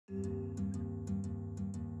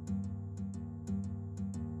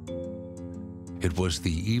It was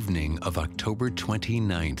the evening of October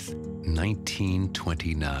 29th,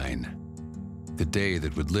 1929. The day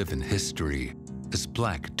that would live in history as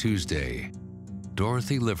Black Tuesday.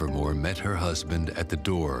 Dorothy Livermore met her husband at the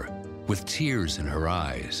door with tears in her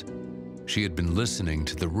eyes. She had been listening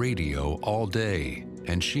to the radio all day,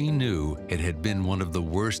 and she knew it had been one of the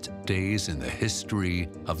worst days in the history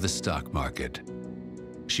of the stock market.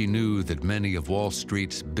 She knew that many of Wall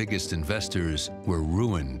Street's biggest investors were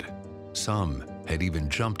ruined. Some had even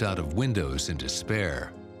jumped out of windows in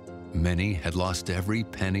despair. Many had lost every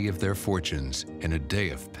penny of their fortunes in a day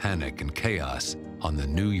of panic and chaos on the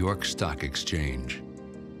New York Stock Exchange.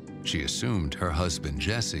 She assumed her husband,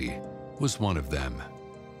 Jesse, was one of them.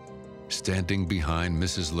 Standing behind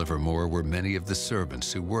Mrs. Livermore were many of the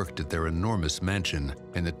servants who worked at their enormous mansion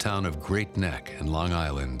in the town of Great Neck in Long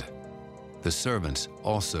Island. The servants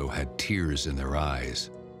also had tears in their eyes.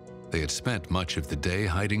 They had spent much of the day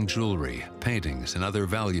hiding jewelry, paintings, and other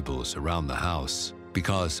valuables around the house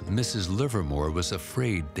because Mrs. Livermore was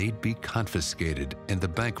afraid they'd be confiscated in the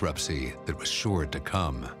bankruptcy that was sure to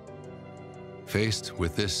come. Faced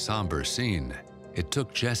with this somber scene, it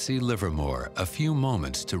took Jesse Livermore a few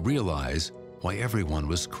moments to realize why everyone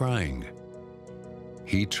was crying.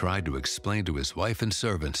 He tried to explain to his wife and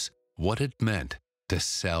servants what it meant to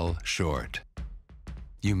sell short.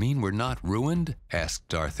 "You mean we're not ruined?" asked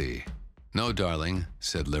Dorothy. "No, darling,"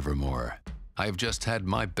 said Livermore. "I have just had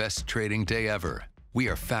my best trading day ever. We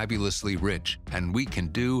are fabulously rich, and we can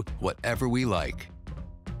do whatever we like."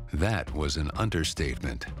 That was an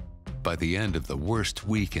understatement. By the end of the worst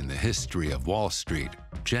week in the history of Wall Street,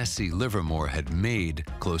 Jesse Livermore had made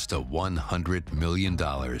close to $100 million.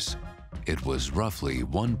 It was roughly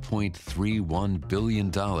 $1.31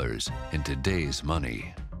 billion in today's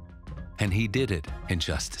money. And he did it in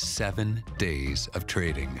just 7 days of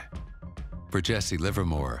trading. For Jesse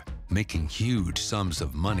Livermore, making huge sums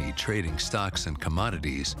of money trading stocks and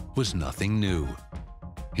commodities was nothing new.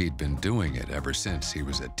 He'd been doing it ever since he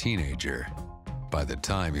was a teenager. By the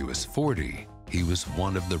time he was 40, he was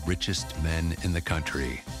one of the richest men in the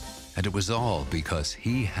country. And it was all because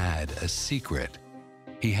he had a secret.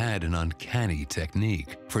 He had an uncanny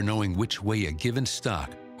technique for knowing which way a given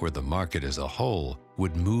stock or the market as a whole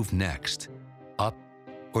would move next, up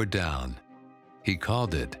or down. He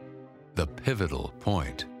called it the pivotal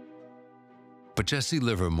point. But Jesse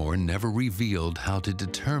Livermore never revealed how to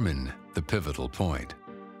determine the pivotal point.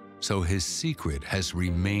 So his secret has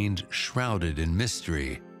remained shrouded in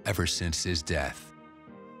mystery ever since his death.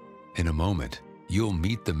 In a moment, you'll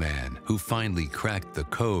meet the man who finally cracked the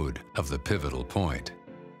code of the pivotal point.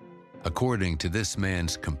 According to this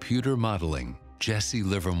man's computer modeling, Jesse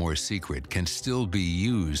Livermore's secret can still be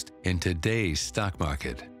used in today's stock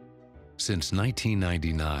market. Since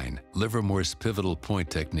 1999, Livermore's pivotal point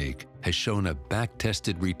technique has shown a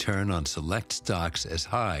back-tested return on select stocks as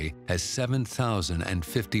high as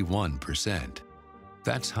 7,051%.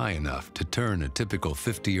 That's high enough to turn a typical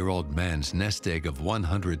 50-year-old man's nest egg of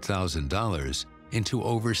 $100,000 into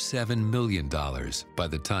over $7 million by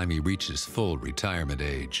the time he reaches full retirement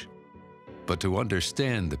age. But to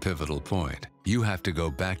understand the pivotal point, you have to go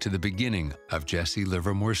back to the beginning of Jesse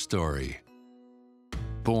Livermore's story.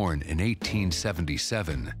 Born in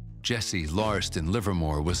 1877, Jesse Lauriston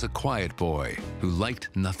Livermore was a quiet boy who liked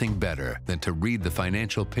nothing better than to read the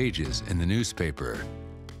financial pages in the newspaper.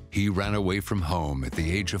 He ran away from home at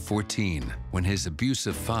the age of 14 when his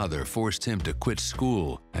abusive father forced him to quit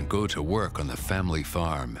school and go to work on the family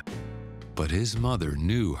farm. But his mother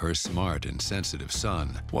knew her smart and sensitive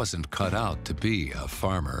son wasn't cut out to be a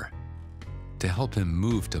farmer. To help him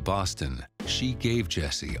move to Boston, she gave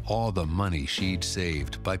Jesse all the money she'd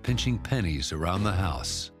saved by pinching pennies around the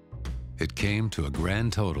house. It came to a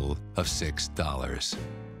grand total of $6.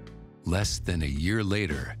 Less than a year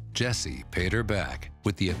later, Jesse paid her back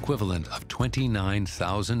with the equivalent of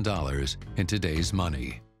 $29,000 in today's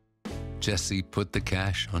money. Jesse put the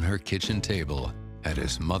cash on her kitchen table, and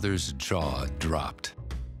his mother's jaw dropped.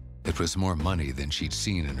 It was more money than she'd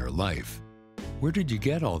seen in her life. "Where did you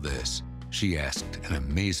get all this?" she asked in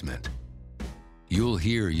amazement. You'll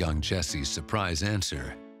hear young Jesse's surprise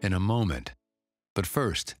answer in a moment. But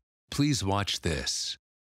first, please watch this.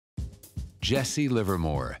 Jesse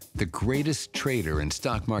Livermore, the greatest trader in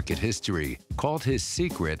stock market history, called his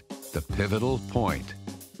secret the pivotal point.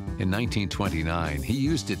 In 1929, he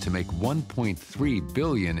used it to make $1.3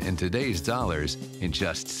 billion in today's dollars in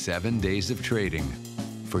just 7 days of trading.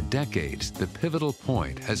 For decades, the pivotal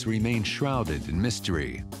point has remained shrouded in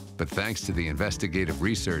mystery. But thanks to the investigative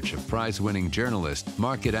research of prize-winning journalist,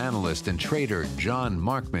 market analyst, and trader John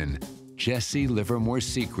Markman, Jesse Livermore's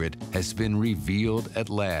secret has been revealed at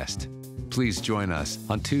last. Please join us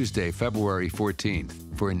on Tuesday, February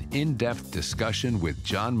 14th for an in-depth discussion with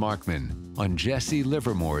John Markman on Jesse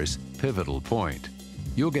Livermore's Pivotal Point.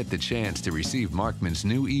 You'll get the chance to receive Markman's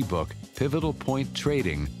new ebook, Pivotal Point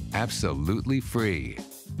Trading, absolutely free.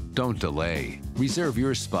 Don't delay. Reserve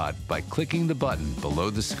your spot by clicking the button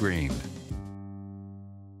below the screen.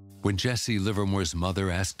 When Jesse Livermore's mother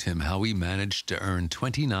asked him how he managed to earn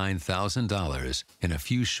 $29,000 in a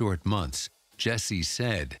few short months, Jesse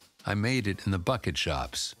said, "I made it in the bucket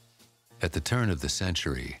shops." At the turn of the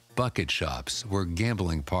century, bucket shops were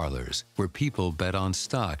gambling parlors where people bet on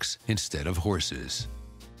stocks instead of horses.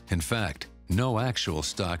 In fact, no actual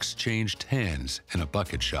stocks changed hands in a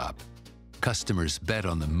bucket shop. Customers bet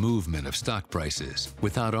on the movement of stock prices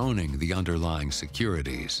without owning the underlying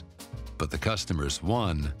securities. But the customers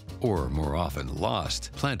won, or more often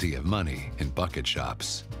lost, plenty of money in bucket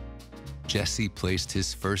shops. Jesse placed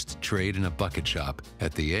his first trade in a bucket shop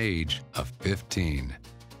at the age of 15.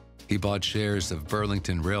 He bought shares of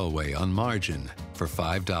Burlington Railway on margin for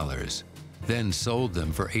 $5, then sold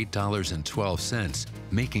them for $8.12,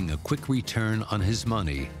 making a quick return on his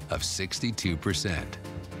money of 62%.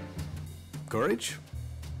 Courage?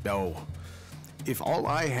 No. If all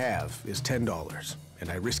I have is $10 and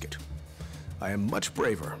I risk it, I am much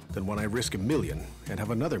braver than when I risk $1 million and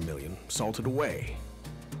have another $1 million salted away.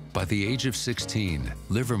 By the age of 16,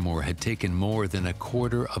 Livermore had taken more than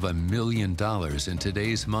 $250,000 in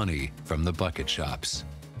today's money from the bucket shops.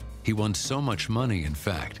 He won so much money, in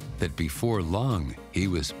fact, that before long, he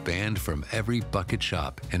was banned from every bucket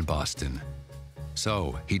shop in Boston.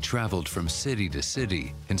 So he traveled from city to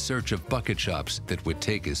city in search of bucket shops that would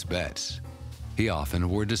take his bets. He often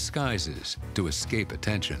wore disguises to escape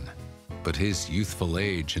attention, but his youthful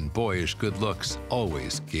age and boyish good looks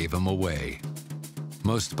always gave him away.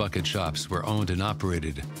 Most bucket shops were owned and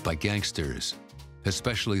operated by gangsters,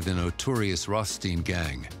 especially the notorious Rothstein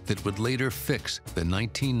gang that would later fix the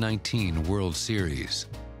 1919 World Series.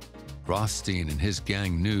 Rothstein and his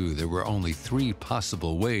gang knew there were only 3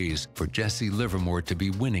 possible ways for Jesse Livermore to be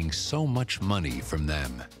winning so much money from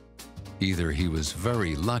them. Either he was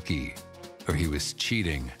very lucky, or he was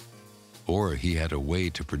cheating, or he had a way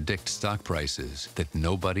to predict stock prices that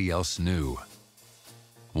nobody else knew.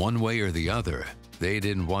 One way or the other, they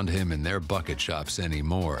didn't want him in their bucket shops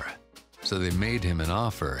anymore, so they made him an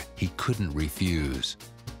offer he couldn't refuse.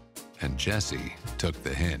 And Jesse took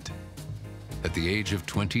the hint. At the age of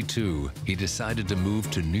 22, he decided to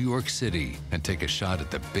move to New York City and take a shot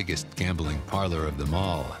at the biggest gambling parlor of them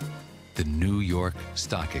all, the New York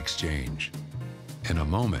Stock Exchange. In a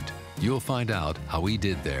moment, you'll find out how he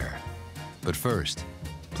did there. But first,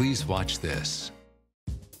 please watch this.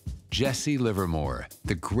 Jesse Livermore,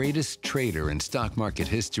 the greatest trader in stock market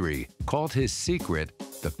history, called his secret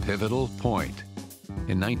the pivotal point.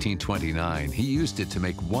 In 1929, he used it to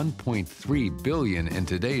make $1.3 billion in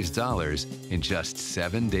today's dollars in just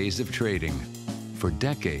 7 days of trading. For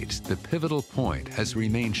decades, the pivotal point has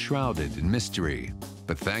remained shrouded in mystery.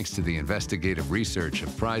 But thanks to the investigative research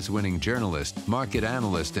of prize-winning journalist, market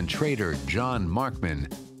analyst, and trader John Markman,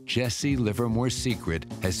 Jesse Livermore's secret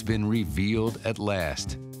has been revealed at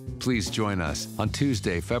last. Please join us on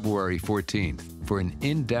Tuesday, February 14th for an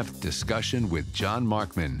in-depth discussion with John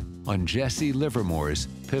Markman on Jesse Livermore's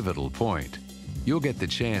Pivotal Point. You'll get the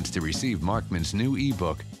chance to receive Markman's new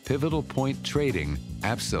ebook, Pivotal Point Trading,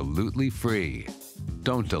 absolutely free.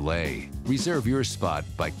 Don't delay. Reserve your spot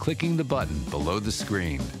by clicking the button below the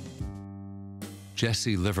screen.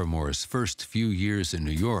 Jesse Livermore's first few years in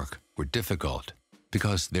New York were difficult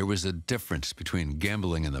because there was a difference between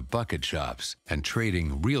gambling in the bucket shops and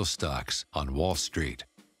trading real stocks on Wall Street.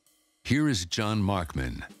 Here is John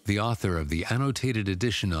Markman, the author of the annotated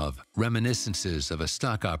edition of Reminiscences of a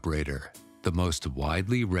Stock Operator, the most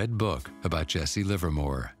widely read book about Jesse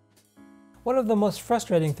Livermore. One of the most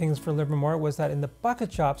frustrating things for Livermore was that in the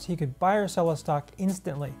bucket shops he could buy or sell a stock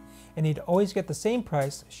instantly, and he'd always get the same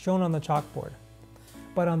price shown on the chalkboard.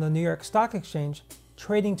 But on the New York Stock Exchange,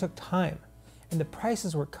 trading took time, and the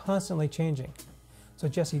prices were constantly changing. So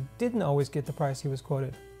Jesse didn't always get the price he was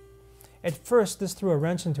quoted. At first, this threw a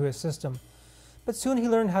wrench into his system, but soon he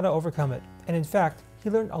learned how to overcome it, and in fact, he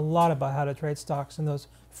learned a lot about how to trade stocks in those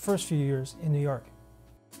first few years in New York.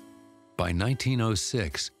 By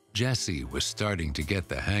 1906, Jesse was starting to get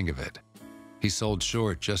the hang of it. He sold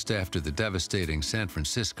short just after the devastating San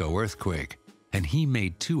Francisco earthquake, and he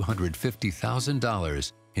made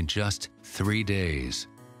 $250,000 in just 3 days.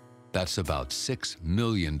 That's about $6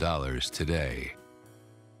 million today.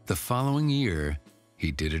 The following year,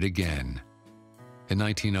 he did it again. In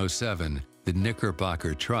 1907, the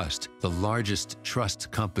Knickerbocker Trust, the largest trust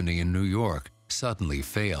company in New York, suddenly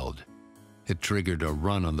failed. It triggered a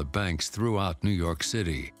run on the banks throughout New York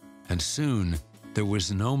City, and soon there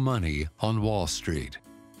was no money on Wall Street.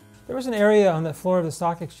 There was an area on the floor of the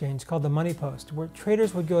stock exchange called the money post, where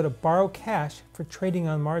traders would go to borrow cash for trading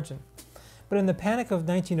on margin. But in the panic of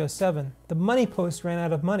 1907, the money post ran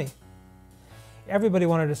out of money. Everybody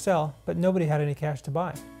wanted to sell, but nobody had any cash to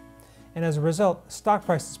buy. And as a result, stock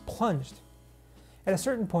prices plunged. At a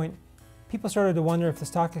certain point, people started to wonder if the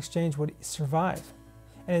stock exchange would survive.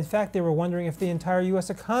 And in fact, they were wondering if the entire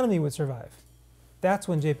US economy would survive. That's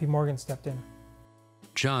when J.P. Morgan stepped in.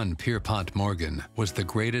 John Pierpont Morgan was the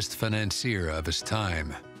greatest financier of his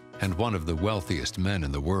time and one of the wealthiest men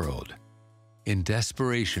in the world. In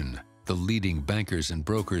desperation, the leading bankers and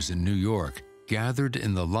brokers in New York gathered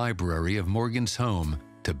in the library of Morgan's home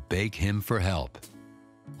to beg him for help.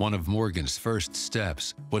 One of Morgan's first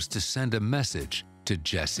steps was to send a message to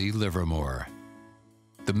Jesse Livermore.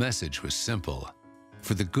 The message was simple: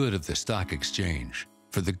 for the good of the stock exchange,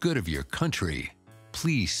 for the good of your country,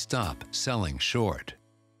 please stop selling short.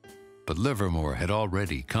 But Livermore had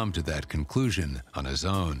already come to that conclusion on his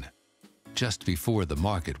own. Just before the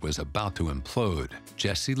market was about to implode,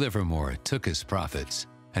 Jesse Livermore took his profits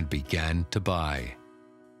and began to buy.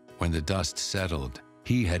 When the dust settled,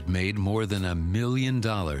 he had made more than $1 million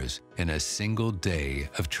in a single day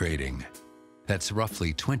of trading. That's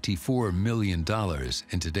roughly $24 million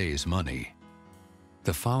in today's money.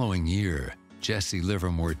 The following year, Jesse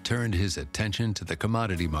Livermore turned his attention to the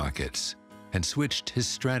commodity markets and switched his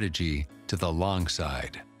strategy to the long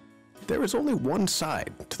side. There is only one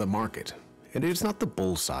side to the market, and it is not the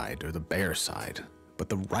bull side or the bear side, but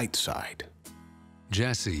the right side.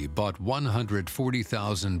 Jesse bought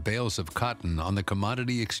 140,000 bales of cotton on the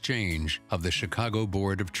commodity exchange of the Chicago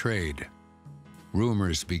Board of Trade.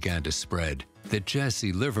 Rumors began to spread that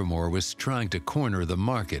Jesse Livermore was trying to corner the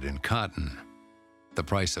market in cotton. The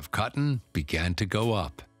price of cotton began to go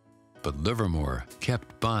up, but Livermore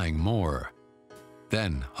kept buying more.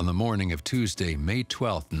 Then, on the morning of Tuesday, May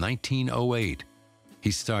 12, 1908,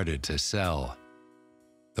 he started to sell.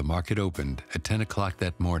 The market opened at 10 o'clock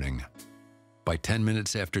that morning. By 10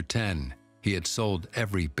 minutes after 10, he had sold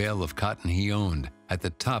every bale of cotton he owned at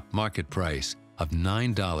the top market price of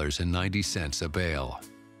 $9.90 a bale.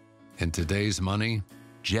 In today's money,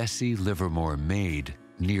 Jesse Livermore made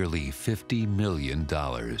nearly $50 million,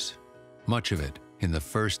 much of it in the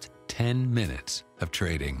first 10 minutes of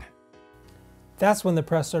trading. That's when the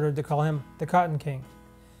press started to call him the Cotton King.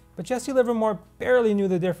 But Jesse Livermore barely knew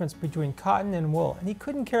the difference between cotton and wool, and he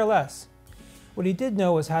couldn't care less. What he did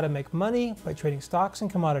know was how to make money by trading stocks and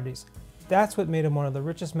commodities. That's what made him one of the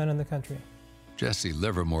richest men in the country. Jesse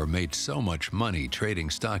Livermore made so much money trading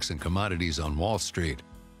stocks and commodities on Wall Street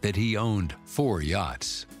that he owned 4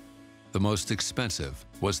 yachts. The most expensive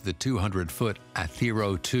was the 200-foot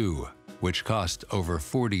Athero II, which cost over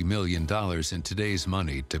 $40 million in today's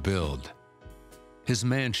money to build. His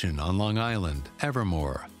mansion on Long Island,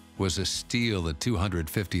 Evermore, was a steal at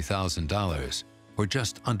 $250,000, or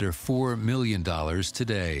just under $4 million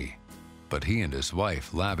today. But he and his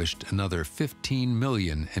wife lavished another $15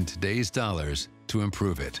 million in today's dollars to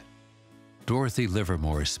improve it. Dorothy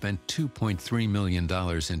Livermore spent $2.3 million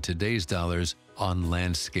in today's dollars on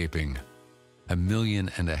landscaping, $1.5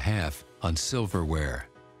 million on silverware,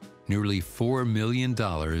 nearly $4 million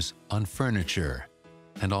on furniture,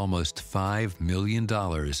 and almost $5 million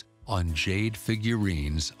on jade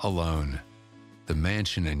figurines alone. The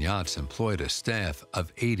mansion and yachts employed a staff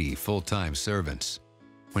of 80 full-time servants.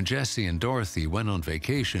 When Jesse and Dorothy went on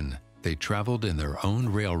vacation, they traveled in their own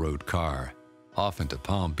railroad car, often to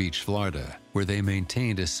Palm Beach, Florida, where they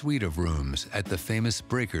maintained a suite of rooms at the famous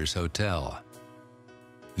Breakers Hotel.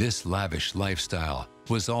 This lavish lifestyle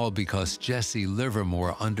was all because Jesse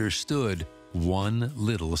Livermore understood one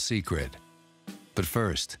little secret. But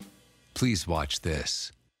first, please watch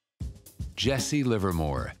this. Jesse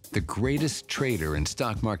Livermore, the greatest trader in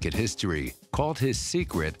stock market history, called his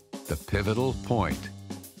secret the pivotal point.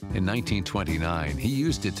 In 1929, he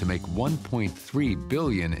used it to make $1.3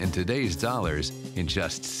 billion in today's dollars in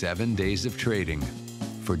just 7 days of trading.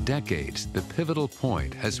 For decades, the pivotal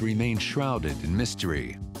point has remained shrouded in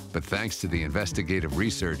mystery. But thanks to the investigative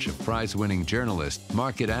research of prize-winning journalist,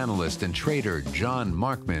 market analyst, and trader John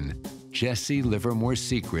Markman, Jesse Livermore's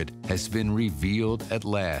secret has been revealed at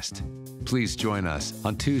last. Please join us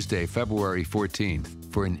on Tuesday, February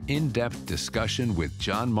 14th for an in-depth discussion with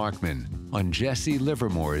John Markman on Jesse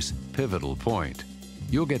Livermore's Pivotal Point.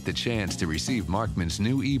 You'll get the chance to receive Markman's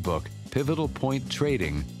new ebook, Pivotal Point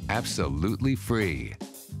Trading, absolutely free.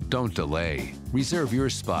 Don't delay. Reserve your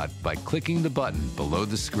spot by clicking the button below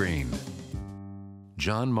the screen.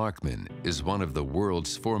 John Markman is one of the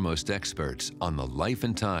world's foremost experts on the life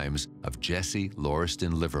and times of Jesse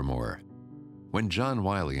Lauriston Livermore. When John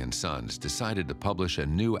Wiley & Sons decided to publish a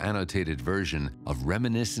new annotated version of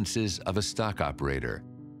Reminiscences of a Stock Operator,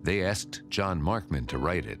 they asked John Markman to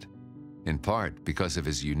write it, in part because of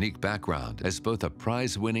his unique background as both a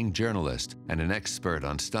prize-winning journalist and an expert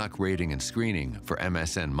on stock rating and screening for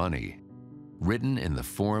MSN Money. Written in the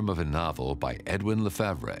form of a novel by Edwin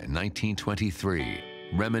Lefebvre in 1923,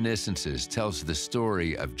 Reminiscences tells the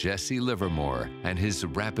story of Jesse Livermore and his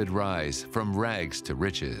rapid rise from rags to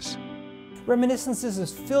riches. Reminiscences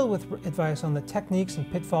is filled with advice on the techniques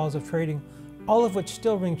and pitfalls of trading, all of which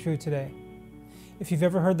still ring true today. If you've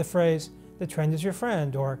ever heard the phrase, "the trend is your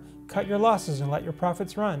friend," or "cut your losses and let your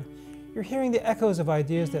profits run," you're hearing the echoes of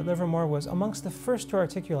ideas that Livermore was amongst the first to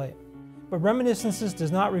articulate. But Reminiscences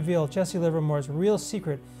does not reveal Jesse Livermore's real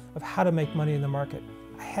secret of how to make money in the market.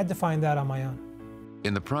 I had to find that on my own.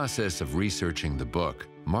 In the process of researching the book,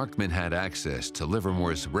 Markman had access to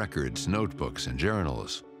Livermore's records, notebooks, and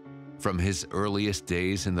journals. From his earliest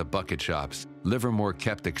days in the bucket shops, Livermore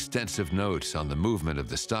kept extensive notes on the movement of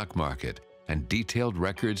the stock market and detailed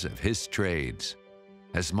records of his trades.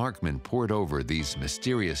 As Markman pored over these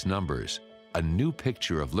mysterious numbers, a new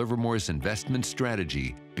picture of Livermore's investment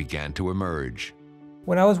strategy began to emerge.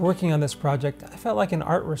 When I was working on this project, I felt like an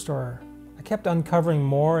art restorer. I kept uncovering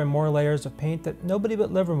more and more layers of paint that nobody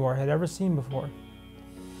but Livermore had ever seen before.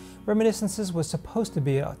 Reminiscences was supposed to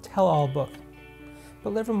be a tell-all book,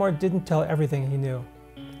 but Livermore didn't tell everything he knew,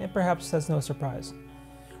 and perhaps that's no surprise.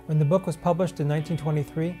 When the book was published in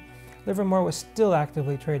 1923, Livermore was still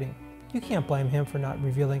actively trading. You can't blame him for not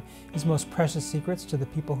revealing his most precious secrets to the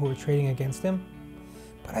people who were trading against him.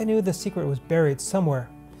 But I knew the secret was buried somewhere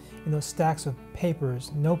in those stacks of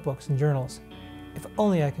papers, notebooks, and journals. If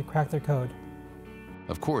only I could crack their code.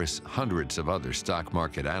 Of course, hundreds of other stock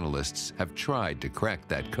market analysts have tried to crack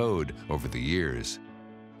that code over the years.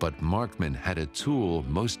 But Markman had a tool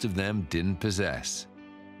most of them didn't possess: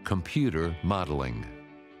 computer modeling.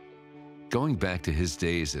 Going back to his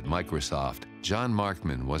days at Microsoft, John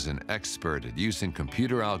Markman was an expert at using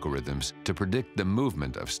computer algorithms to predict the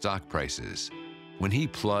movement of stock prices. When he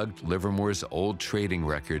plugged Livermore's old trading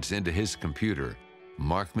records into his computer,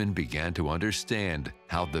 Markman began to understand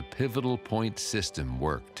how the pivotal point system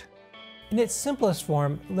worked. In its simplest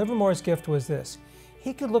form, Livermore's gift was this: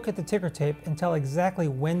 he could look at the ticker tape and tell exactly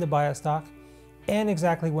when to buy a stock and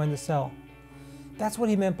exactly when to sell. That's what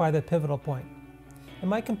he meant by the pivotal point. And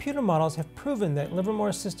my computer models have proven that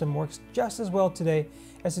Livermore's system works just as well today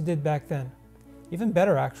as it did back then. Even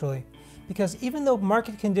better, actually, because even though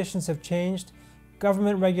market conditions have changed,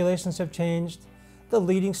 government regulations have changed, the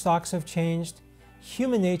leading stocks have changed,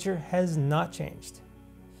 human nature has not changed.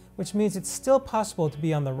 Which means it's still possible to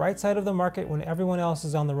be on the right side of the market when everyone else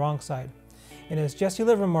is on the wrong side. And as Jesse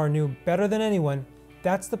Livermore knew better than anyone,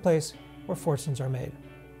 that's the place where fortunes are made.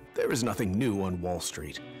 There is nothing new on Wall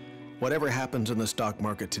Street. Whatever happens in the stock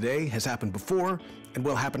market today has happened before and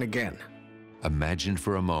will happen again. Imagine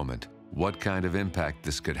for a moment what kind of impact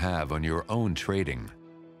this could have on your own trading.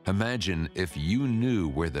 Imagine if you knew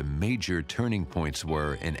where the major turning points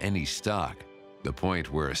were in any stock, the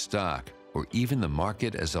point where a stock, or even the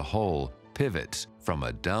market as a whole, pivots from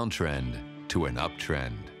a downtrend to an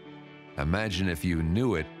uptrend. Imagine if you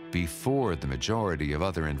knew it before the majority of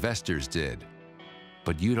other investors did.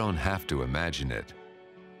 But you don't have to imagine it.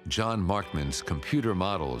 John Markman's computer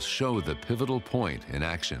models show the pivotal point in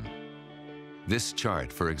action. This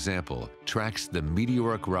chart, for example, tracks the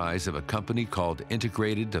meteoric rise of a company called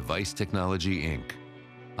Integrated Device Technology, Inc.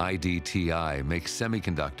 IDTI makes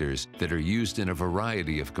semiconductors that are used in a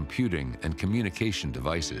variety of computing and communication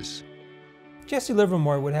devices. Jesse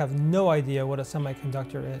Livermore would have no idea what a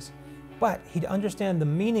semiconductor is, but he'd understand the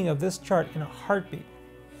meaning of this chart in a heartbeat.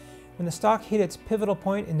 When the stock hit its pivotal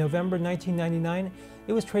point in November 1999,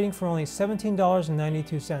 it was trading for only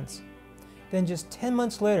 $17.92. Then just 10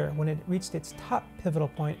 months later, when it reached its top pivotal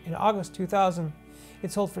point in August 2000,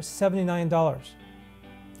 it sold for $79.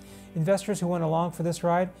 Investors who went along for this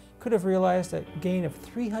ride could have realized a gain of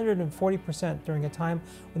 340% during a time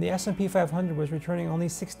when the S&P 500 was returning only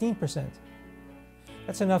 16%.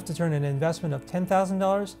 That's enough to turn an investment of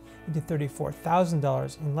 $10,000 into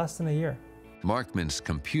 $34,000 in less than a year. Markman's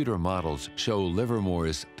computer models show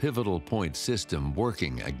Livermore's pivotal point system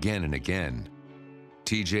working again and again.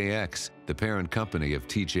 TJX, the parent company of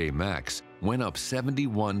TJ Maxx, went up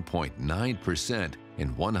 71.9%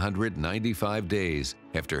 in 195 days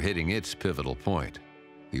after hitting its pivotal point.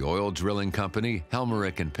 The oil drilling company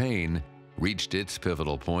Helmerich & Payne reached its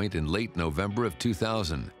pivotal point in late November of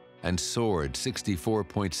 2000 and soared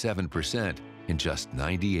 64.7% in just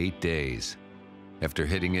 98 days. After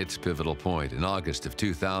hitting its pivotal point in August of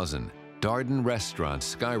 2000, Darden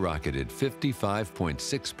restaurants skyrocketed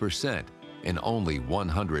 55.6% in only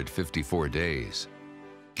 154 days.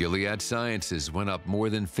 Gilead Sciences went up more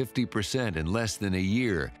than 50% in less than a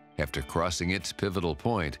year after crossing its pivotal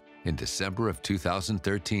point in December of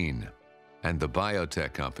 2013. And the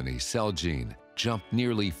biotech company Celgene jumped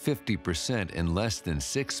nearly 50% in less than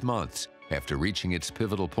 6 months after reaching its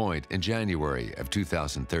pivotal point in January of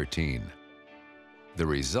 2013. The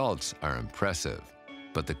results are impressive,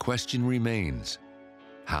 but the question remains,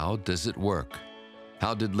 how does it work?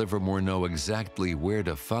 How did Livermore know exactly where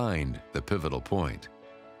to find the pivotal point?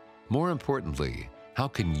 More importantly, how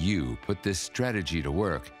can you put this strategy to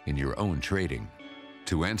work in your own trading?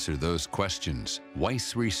 To answer those questions,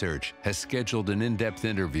 Weiss Research has scheduled an in-depth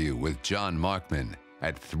interview with John Markman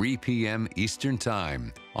at 3 p.m. Eastern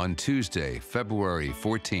Time on Tuesday, February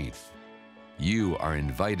 14th. You are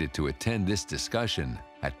invited to attend this discussion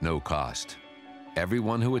at no cost.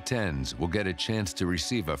 Everyone who attends will get a chance to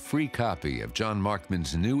receive a free copy of John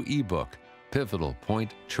Markman's new ebook, Pivotal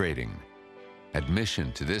Point Trading.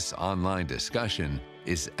 Admission to this online discussion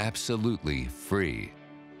is absolutely free.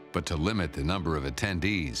 But to limit the number of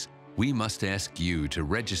attendees, we must ask you to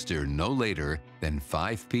register no later than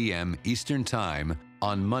 5 p.m. Eastern Time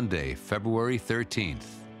on Monday, February 13th.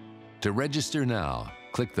 To register now,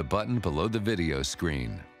 click the button below the video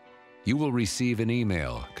screen. You will receive an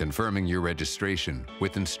email confirming your registration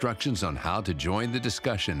with instructions on how to join the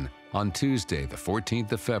discussion on Tuesday, the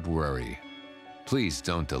 14th of February. Please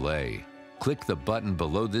don't delay. Click the button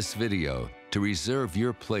below this video to reserve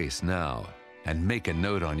your place now and make a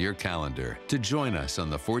note on your calendar to join us on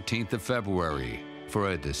the 14th of February for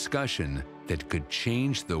a discussion that could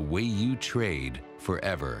change the way you trade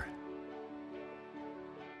forever.